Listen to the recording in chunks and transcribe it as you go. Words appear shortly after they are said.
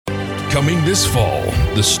Coming this fall,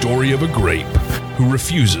 the story of a grape who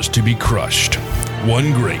refuses to be crushed.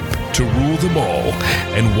 One grape to rule them all,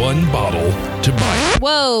 and one bottle to buy.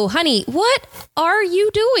 Whoa, honey, what are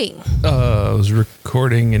you doing? I was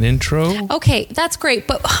recording an intro. Okay, that's great,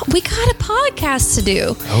 but we got a podcast to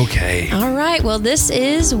do. Okay. All right, well, this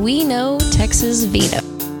is We Know Texas Vino.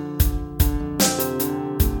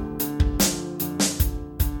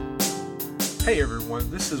 Hey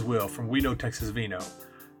everyone, this is Will from We Know Texas Vino.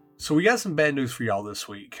 So we got some bad news for y'all this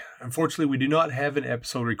week. Unfortunately, we do not have an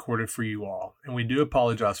episode recorded for you all, and we do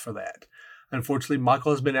apologize for that. Unfortunately,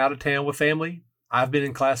 Michael has been out of town with family, I've been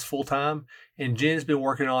in class full time, and Jen has been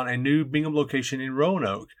working on a new Bingham location in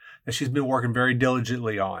Roanoke that she's been working very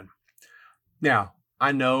diligently on. Now,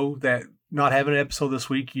 I know that not having an episode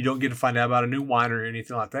this week, you don't get to find out about a new wine or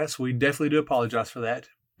anything like that, so we definitely do apologize for that.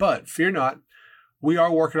 But fear not, we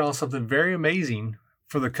are working on something very amazing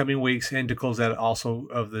for the coming weeks and to close out also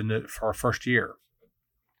for our first year.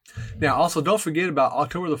 Now, also don't forget about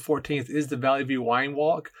October the 14th is the Valley View Wine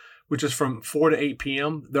Walk, which is from 4 to 8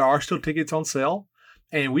 p.m. There are still tickets on sale,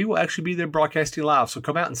 and we will actually be there broadcasting live, so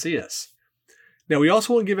come out and see us. Now, we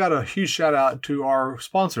also want to give out a huge shout out to our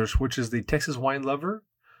sponsors, which is the Texas Wine Lover,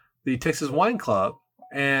 the Texas Wine Club,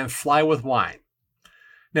 and Fly with Wine.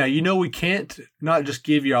 Now, you know we can't not just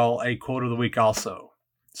give y'all a quote of the week also.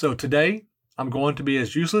 So today, I'm going to be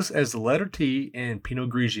as useless as the letter T in Pinot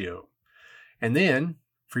Grigio. And then,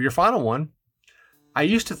 for your final one, I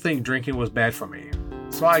used to think drinking was bad for me,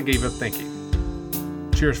 so I gave up thinking.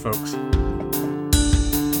 Cheers, folks.